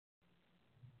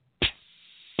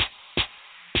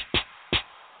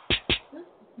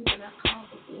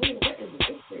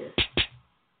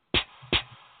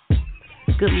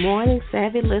Good morning,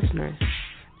 Savvy listeners.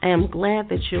 I am glad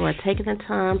that you are taking the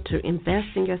time to invest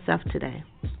in yourself today.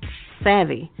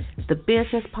 Savvy, the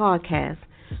business podcast,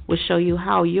 will show you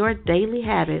how your daily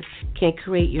habits can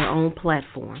create your own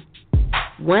platform.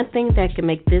 One thing that can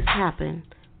make this happen: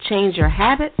 change your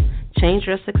habits, change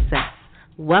your success.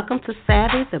 Welcome to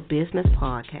Savvy, the business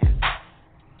podcast.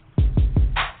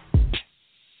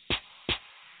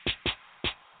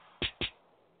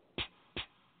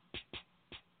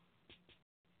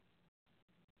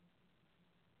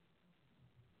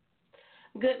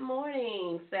 Good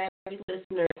morning, Savvy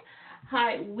listeners.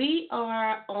 Hi, we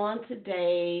are on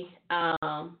today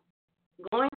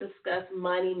going to discuss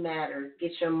money matters,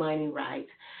 get your money right.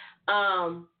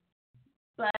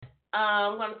 But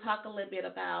I'm going to talk a little bit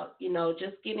about,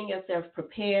 just getting yourself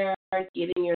prepared,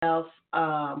 getting yourself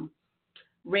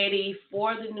ready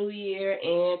for the new year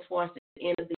and towards the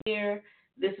end of the year.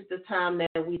 This is the time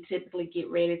that we typically get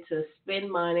ready to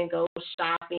spend money, go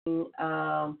shopping,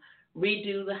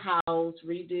 redo the house,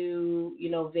 redo,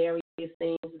 various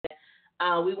things that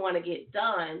we want to get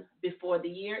done before the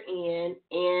year end.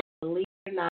 And believe it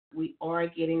or not, we are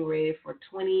getting ready for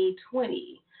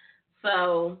 2020.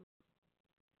 So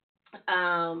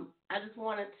I just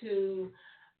wanted to,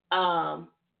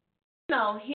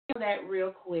 hear that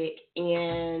real quick.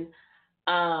 And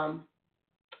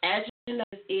as you know,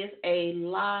 this is a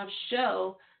live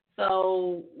show.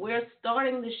 So we're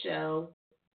starting the show.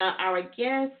 Our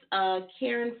guest,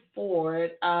 Karen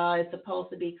Ford, is supposed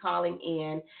to be calling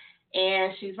in,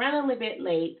 and she's running a little bit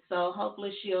late, so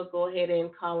hopefully she'll go ahead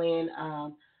and call in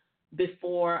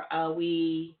before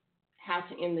we have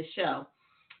to end the show.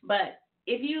 But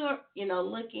if you're,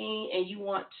 looking and you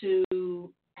want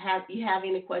to have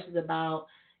any questions about,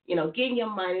 getting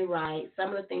your money right, some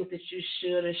of the things that you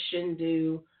should or shouldn't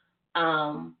do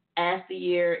as the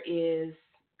year is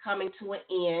coming to an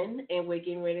end and we're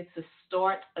getting ready to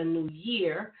start a new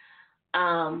year,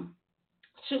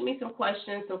 shoot me some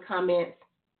questions, some comments,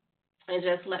 and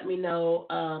just let me know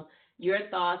your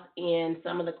thoughts and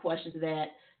some of the questions that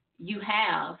you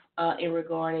have in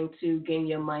regarding to getting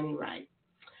your money right.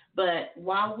 But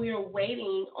while we're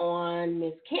waiting on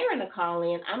Miss Karen to call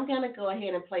in, I'm going to go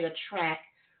ahead and play a track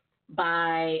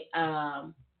by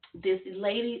this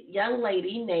young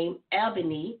lady named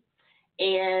Ebony.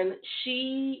 And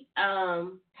she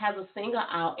has a single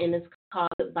out, and it's called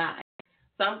Goodbye.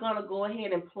 So I'm going to go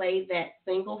ahead and play that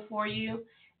single for you,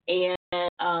 and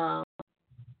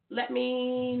let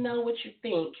me know what you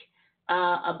think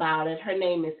about it. Her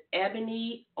name is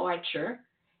Ebony Archer,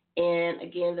 and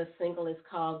again, the single is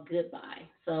called Goodbye.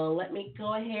 So let me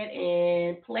go ahead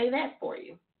and play that for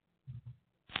you.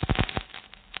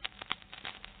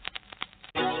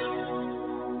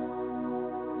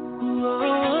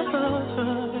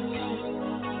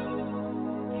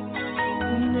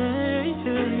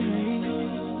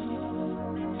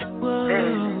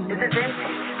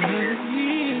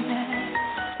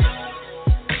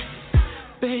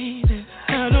 Baby,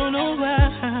 I don't know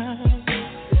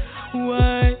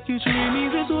why you treat me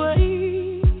this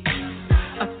way.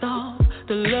 I thought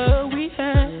the love we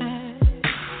had,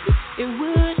 it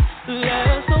would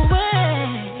last away,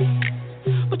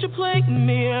 but you played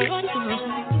me out.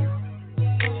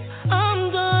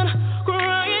 I'm done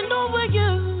crying over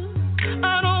you.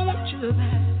 I don't want you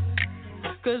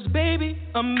back, 'cause baby,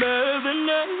 I'm moving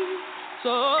on.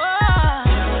 So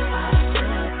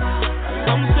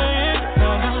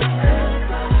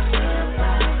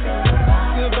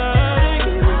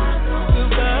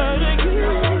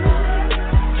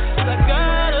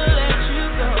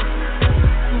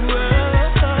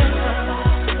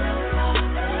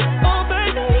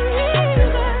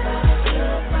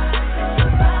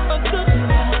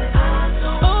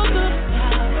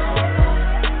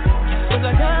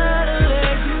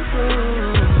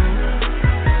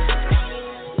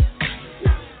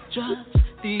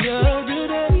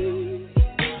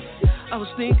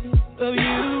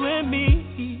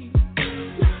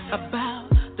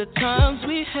times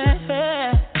we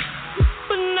had,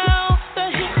 but now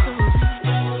that it's over,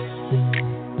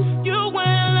 you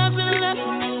went up and left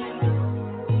me.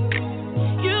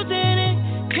 You didn't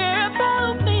care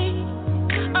about me.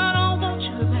 I don't want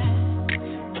you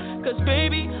back, 'cause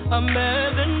baby, I'm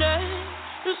mad than that.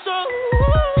 So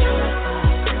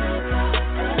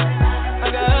I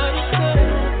gotta say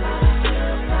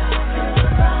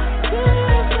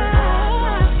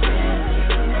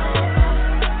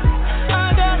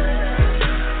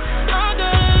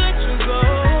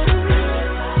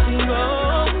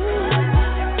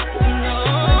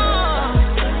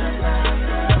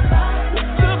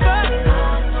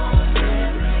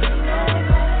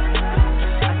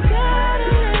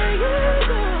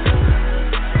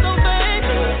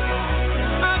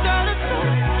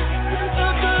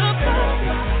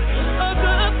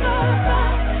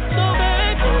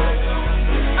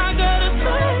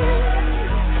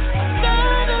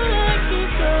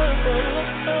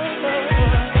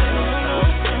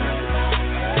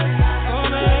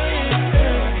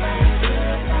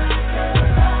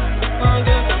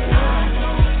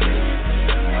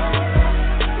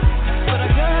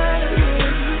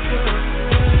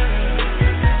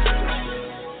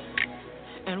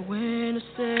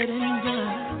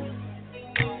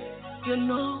you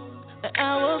know that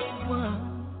I was the one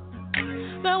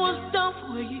that was done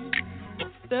for you,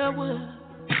 that would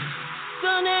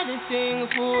done anything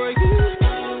for you.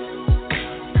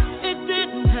 It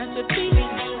didn't have to be.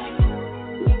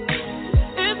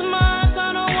 It's my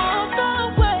time to walk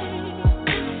away,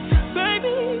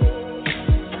 baby.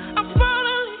 I'm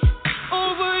finally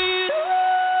over you.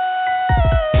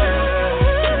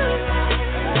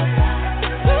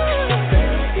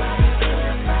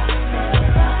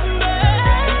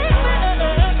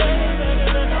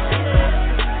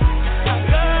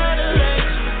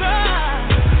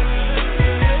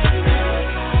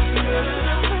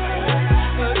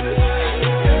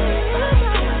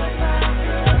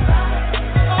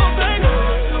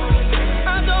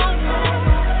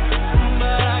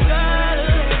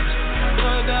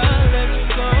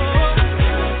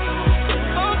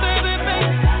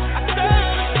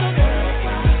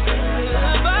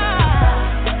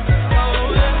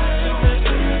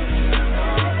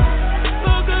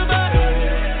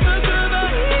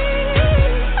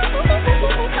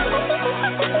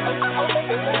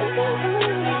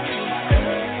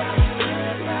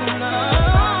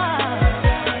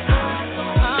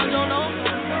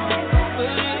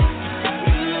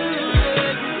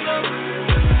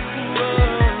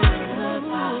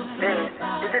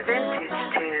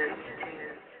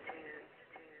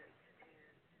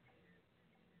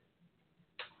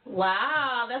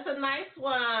 Wow, that's a nice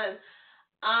one.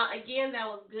 Again, that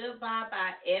was Goodbye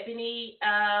by Ebony.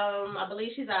 I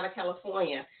believe she's out of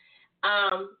California.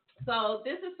 So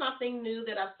this is something new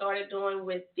that I've started doing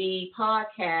with the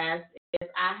podcast. Is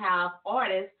I have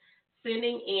artists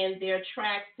sending in their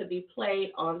tracks to be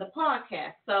played on the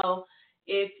podcast. So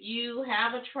if you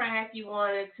have a track you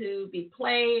want it to be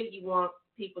played, you want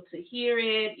people to hear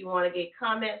it, you want to get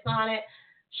comments on it,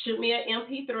 shoot me an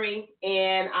MP3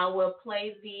 and I will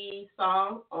play the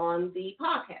song on the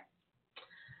podcast.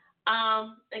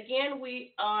 Again,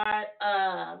 we are,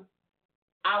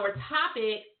 our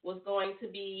topic was going to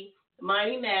be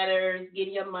Money Matters,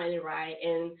 getting your money right.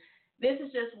 And this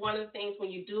is just one of the things when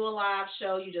you do a live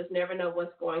show, you just never know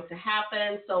what's going to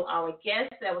happen. So our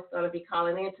guest that was going to be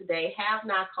calling in today have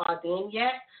not called in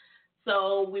yet.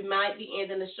 So we might be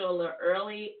ending the show a little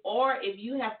early. Or if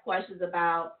you have questions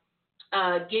about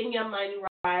getting your money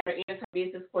right or any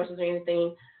business questions or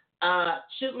anything,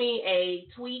 shoot me a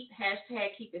tweet,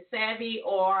 hashtag Keep It Savvy,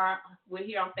 or we're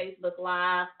here on Facebook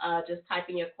Live. Just type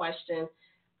in your question,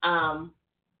 and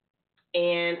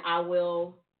I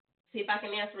will see if I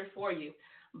can answer it for you.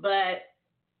 But,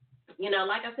 you know,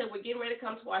 like I said, we're getting ready to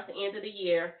come towards the end of the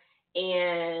year,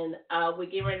 and we're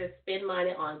getting ready to spend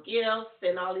money on gifts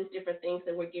and all these different things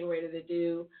that we're getting ready to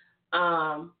do.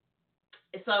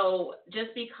 So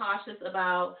just be cautious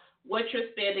about what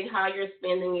you're spending, how you're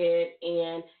spending it,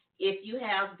 and if you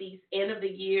have these end of the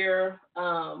year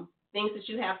things that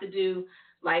you have to do,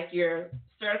 like your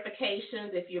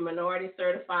certifications, if you're minority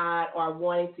certified or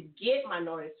wanting to get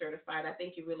minority certified, I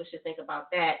think you really should think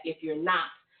about that if you're not.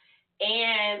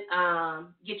 And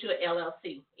get you an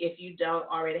LLC if you don't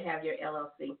already have your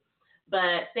LLC.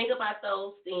 But think about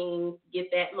those things, get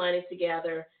that money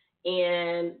together,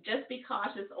 and just be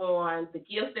cautious on the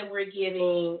gifts that we're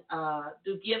giving.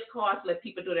 Do gift cards, let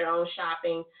people do their own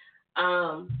shopping.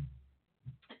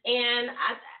 And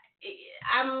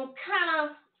I'm kind of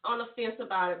on the fence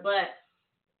about it, but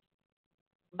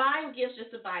buying gifts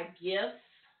just to buy gifts,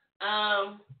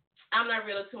 I'm not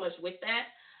really too much with that.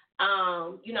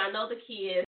 You know, I know the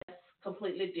kids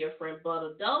completely different, but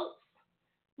adults,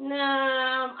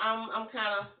 nah, I'm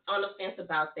kind of on the fence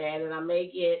about that, and I may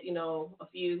get, you know, a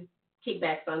few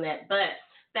kickbacks on that, but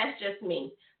that's just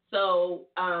me. So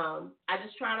I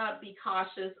just try to be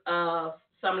cautious of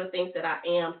some of the things that I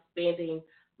am spending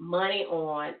money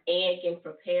on and getting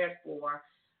prepared for,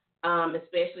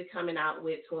 especially coming out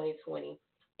with 2020.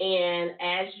 And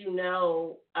as you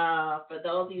know, for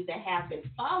those of you that have been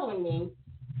following me,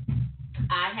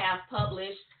 I have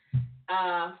published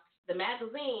the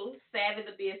magazine, Savvy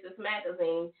the Business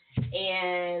Magazine,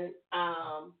 and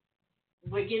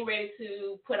we're getting ready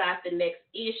to put out the next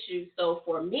issue. So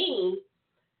for me,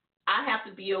 I have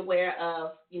to be aware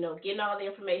of, you know, getting all the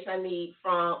information I need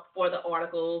for the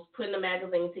articles, putting the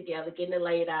magazine together, getting it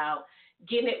laid out,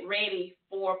 getting it ready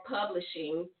for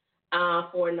publishing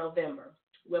for November.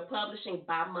 We're publishing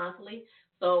bi-monthly.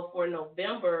 So for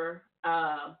November,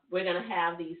 we're going to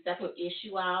have the second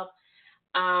issue out.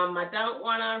 I don't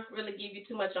want to really give you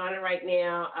too much on it right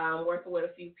now. I'm working with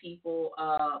a few people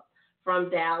from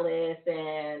Dallas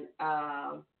and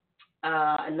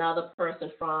another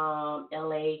person from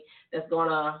LA that's going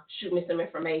to shoot me some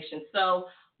information. So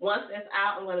once that's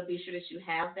out, I'm going to be sure that you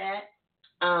have that.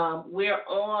 We're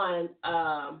on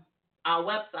our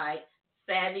website,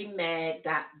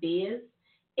 savvymag.biz,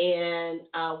 and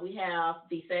we have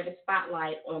the Savvy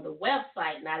Spotlight on the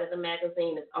website, not in the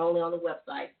magazine. It's only on the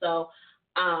website. So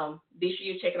be sure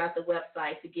you're checking out the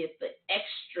website to get the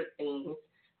extra things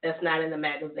that's not in the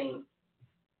magazine.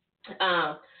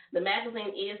 The magazine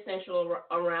is central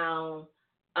around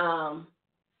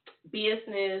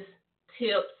business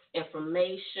tips,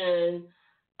 information,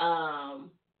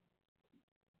 um,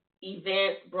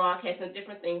 events, broadcasting,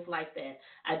 different things like that.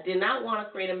 I did not want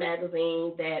to create a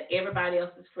magazine that everybody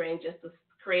else is creating just to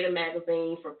create a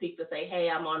magazine for people to say, hey,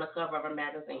 I'm on the cover of a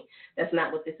magazine. That's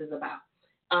not what this is about.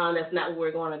 That's not what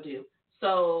we're going to do.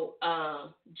 So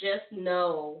just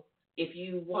know if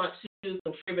you want to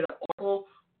contribute an article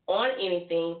on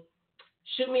anything,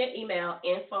 shoot me an email,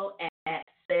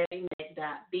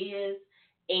 info@savvymag.biz,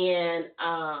 and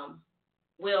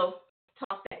we'll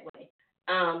talk that way.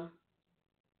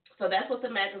 So that's what the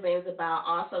magazine is about.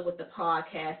 Also, with the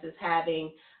podcast, is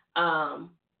having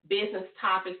business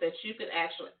topics that you can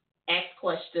actually ask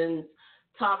questions,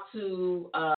 talk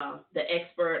to the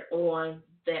expert on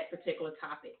that particular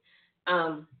topic.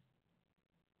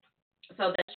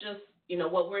 So that's just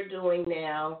what we're doing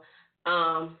now.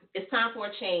 It's time for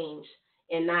a change,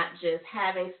 and not just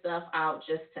having stuff out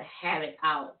just to have it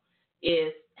out.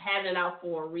 It's having it out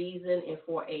for a reason and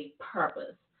for a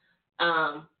purpose.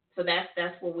 So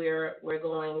that's what we're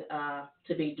going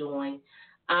to be doing.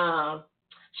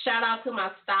 Shout out to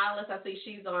my stylist. I see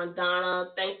she's on,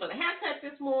 Donna. Thanks for the haircut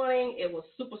this morning. It was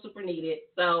super, super needed.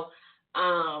 So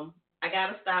I got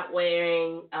to stop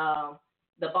wearing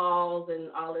the balls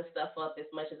and all this stuff up as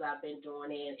much as I've been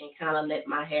doing it, and kind of let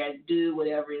my hair do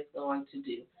whatever it's going to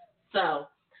do. So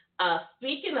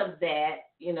speaking of that,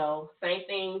 same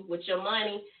thing with your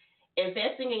money.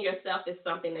 Investing in yourself is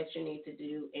something that you need to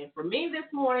do. And for me this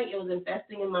morning, it was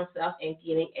investing in myself and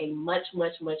getting a much,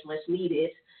 much, much, much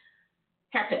needed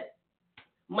haircut.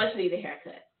 Much needed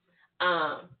haircut.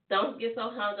 Don't get so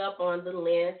hung up on the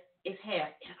length. It's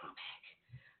hair. It's on back.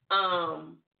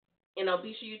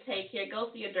 Be sure you take care.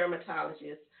 Go see your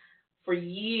dermatologist. For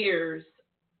years,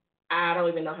 I don't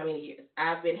even know how many years,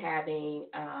 I've been having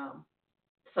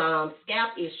some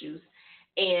scalp issues.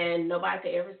 And nobody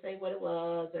could ever say what it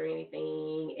was or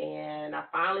anything. And I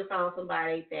finally found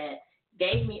somebody that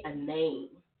gave me a name.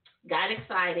 Got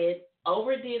excited,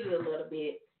 overdid it a little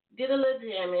bit, did a little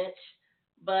damage,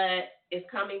 but it's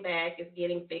coming back. It's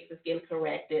getting fixed. It's getting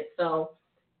corrected. So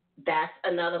that's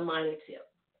another money tip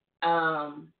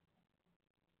on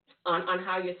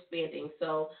how you're spending.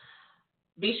 So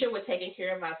be sure we're taking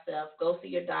care of ourselves. Go see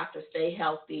your doctor. Stay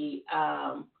healthy.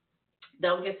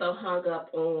 Don't get so hung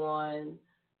up on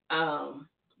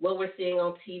what we're seeing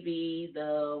on TV,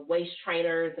 the waist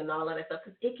trainers and all of that stuff,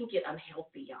 because it can get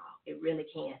unhealthy, y'all. It really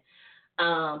can.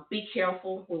 Be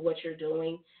careful with what you're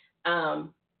doing.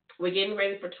 We're getting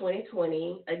ready for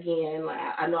 2020. Again,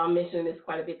 I know I'm mentioning this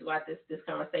quite a bit throughout this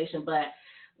conversation, but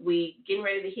we getting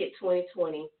ready to hit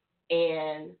 2020,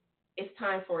 and it's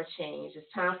time for a change.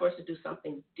 It's time for us to do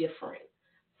something different.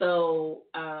 So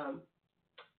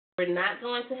we're not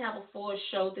going to have a full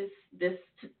show this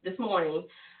morning.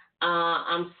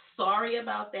 I'm sorry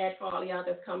about that for all y'all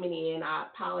that's coming in. I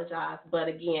apologize. But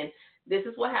again, this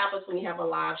is what happens when you have a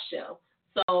live show.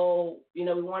 So, we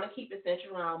want to keep it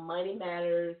centered around money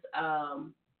matters,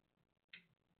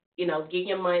 getting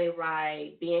your money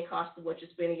right, being cautious of what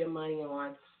you're spending your money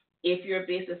on. If you're a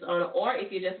business owner or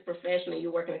if you're just a professional and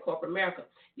you're working in corporate America,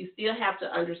 you still have to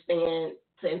understand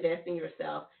to invest in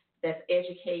yourself. That's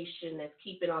education, that's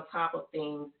keeping on top of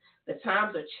things. The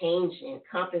times are changing.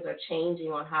 Companies are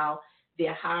changing on how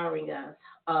they're hiring us,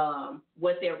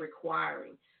 what they're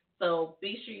requiring. So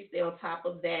be sure you stay on top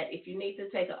of that. If you need to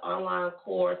take an online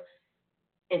course,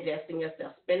 invest in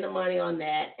yourself. Spend the money on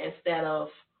that instead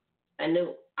of a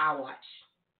new iWatch.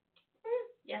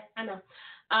 Yeah, I know.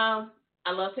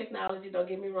 I love technology, don't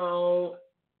get me wrong.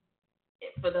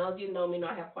 For those of you who know me,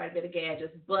 I have quite a bit of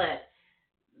gadgets, but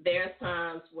there's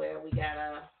times where we got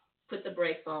to put the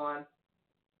brakes on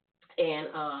and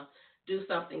do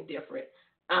something different.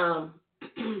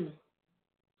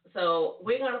 So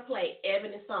we're going to play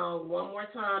Ebony's song one more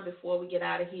time before we get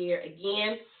out of here.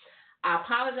 Again, I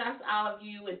apologize to all of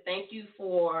you, and thank you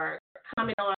for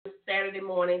coming on Saturday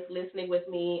mornings, listening with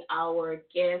me. Our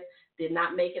guest did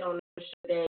not make it on the show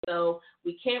today, so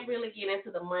we can't really get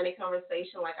into the money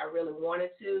conversation like I really wanted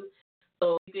to.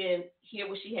 So you can hear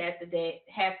what she has today,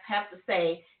 have to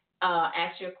say,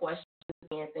 ask your questions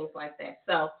and things like that.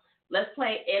 So let's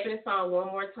play Ebony's song one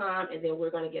more time, and then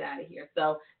we're going to get out of here.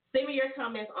 So send me your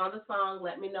comments on the song.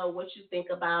 Let me know what you think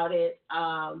about it.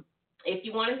 if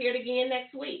you want to hear it again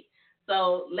next week.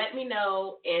 So let me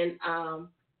know, and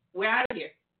we're out of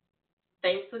here.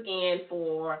 Thanks again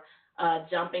for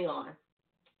jumping on.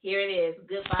 Here it is.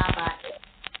 Goodbye by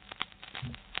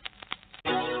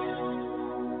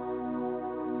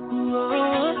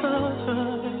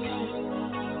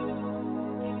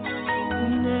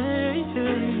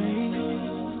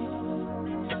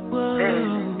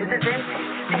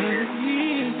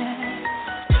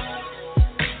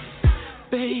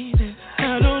Baby,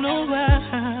 I don't know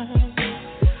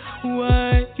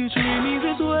why you treat me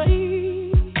this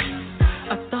way.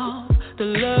 I thought the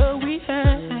love we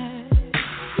had,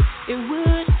 it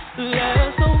would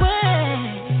last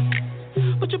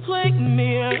away, but you played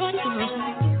me out.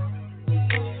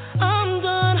 I'm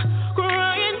done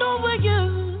crying over you.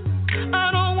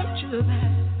 I don't want you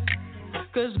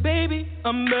back, 'cause baby,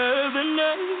 I'm moving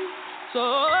on. So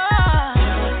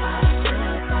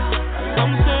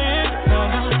I'm saying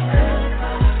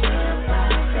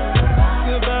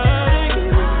goodbye to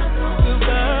you,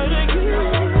 goodbye to you.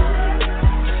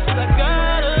 'Cause I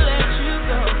gotta let you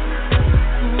go.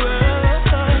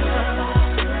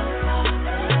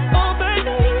 Oh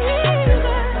baby,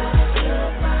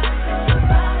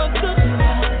 oh goodbye,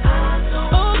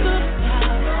 oh goodbye.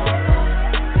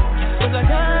 'Cause I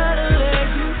gotta let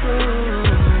you go.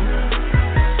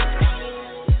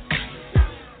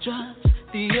 Just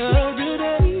the other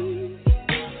day,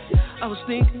 I was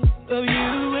thinking of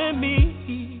you and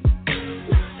me,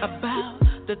 about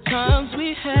the times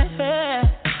we had.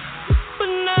 But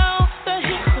now that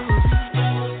history,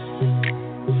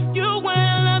 you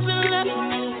went up and left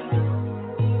me.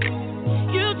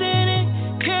 You didn't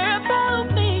care about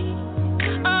me.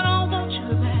 I don't want you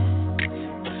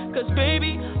back, 'cause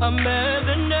baby, I'm better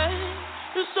than that.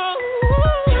 So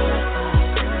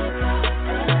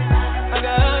I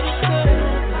gotta say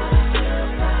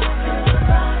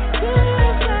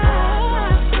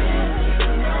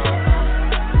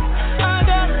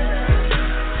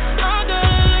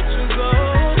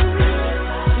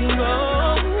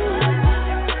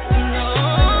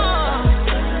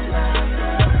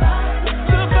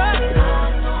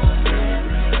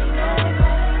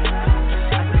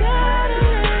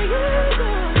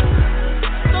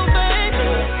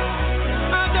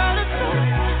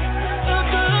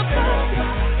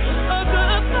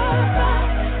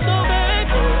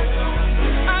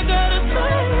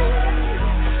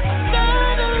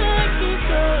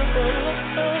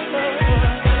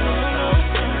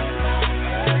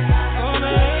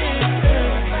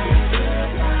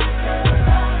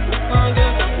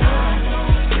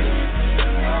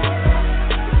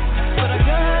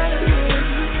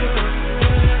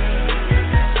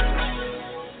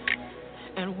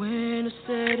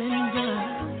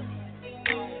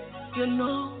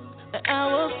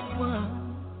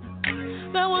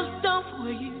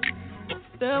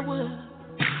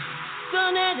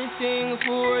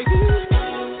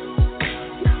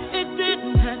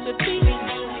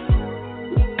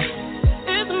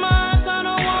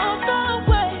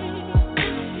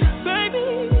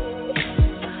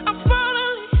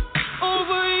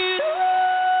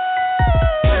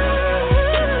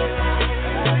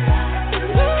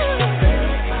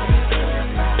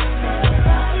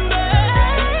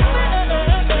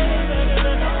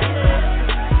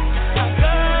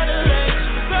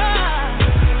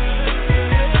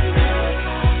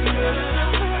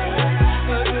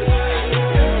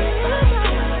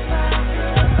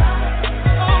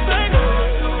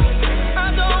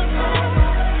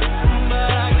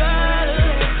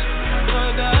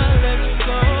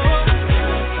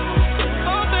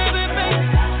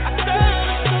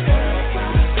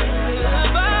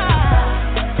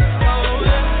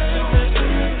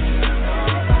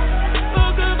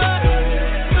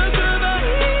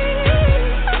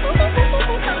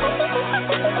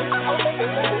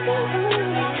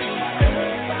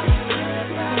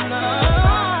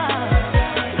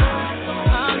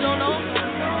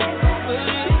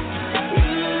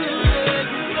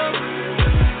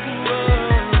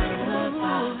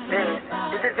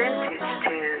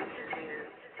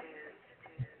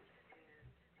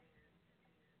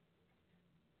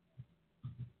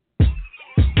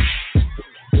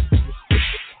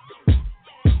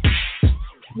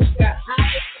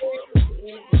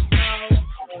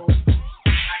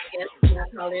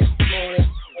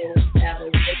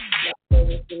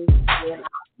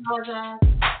apologize.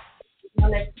 Until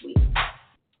next week.